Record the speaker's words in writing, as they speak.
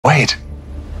Wait.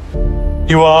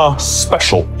 You are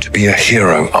special. To be a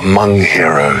hero among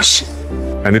heroes.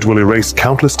 And it will erase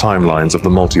countless timelines of the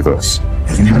multiverse.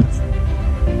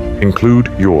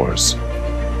 Include yours.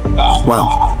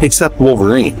 Well, except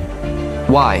Wolverine.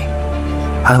 Why?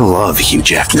 I love Hugh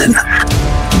Jackman.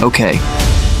 Okay.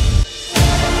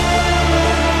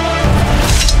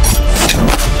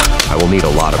 I will need a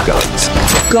lot of guns.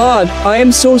 God, I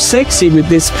am so sexy with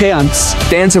these pants.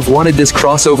 Fans have wanted this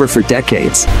crossover for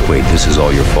decades. Wait, this is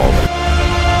all your fault.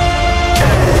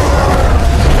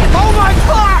 Oh my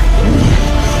God!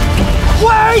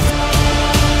 Wait!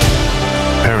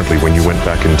 Apparently, when you went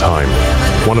back in time,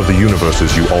 one of the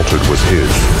universes you altered was his.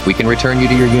 We can return you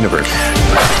to your universe.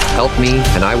 Help me,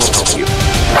 and I will help you.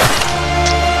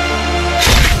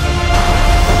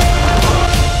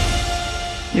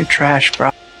 You're trash,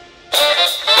 bro.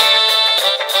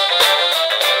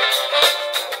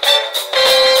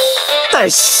 The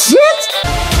shit?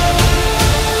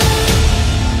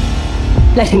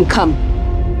 Let him come.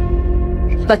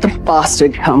 Let the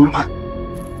bastard come.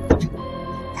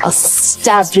 I'll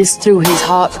stab this through his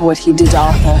heart for what he did,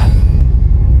 Arthur.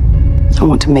 I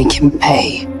want to make him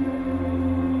pay.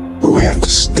 But we have to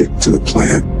stick to the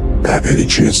plan to have any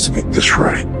chance to make this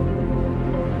right.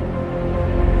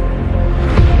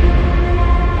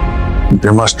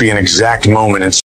 There must be an exact moment in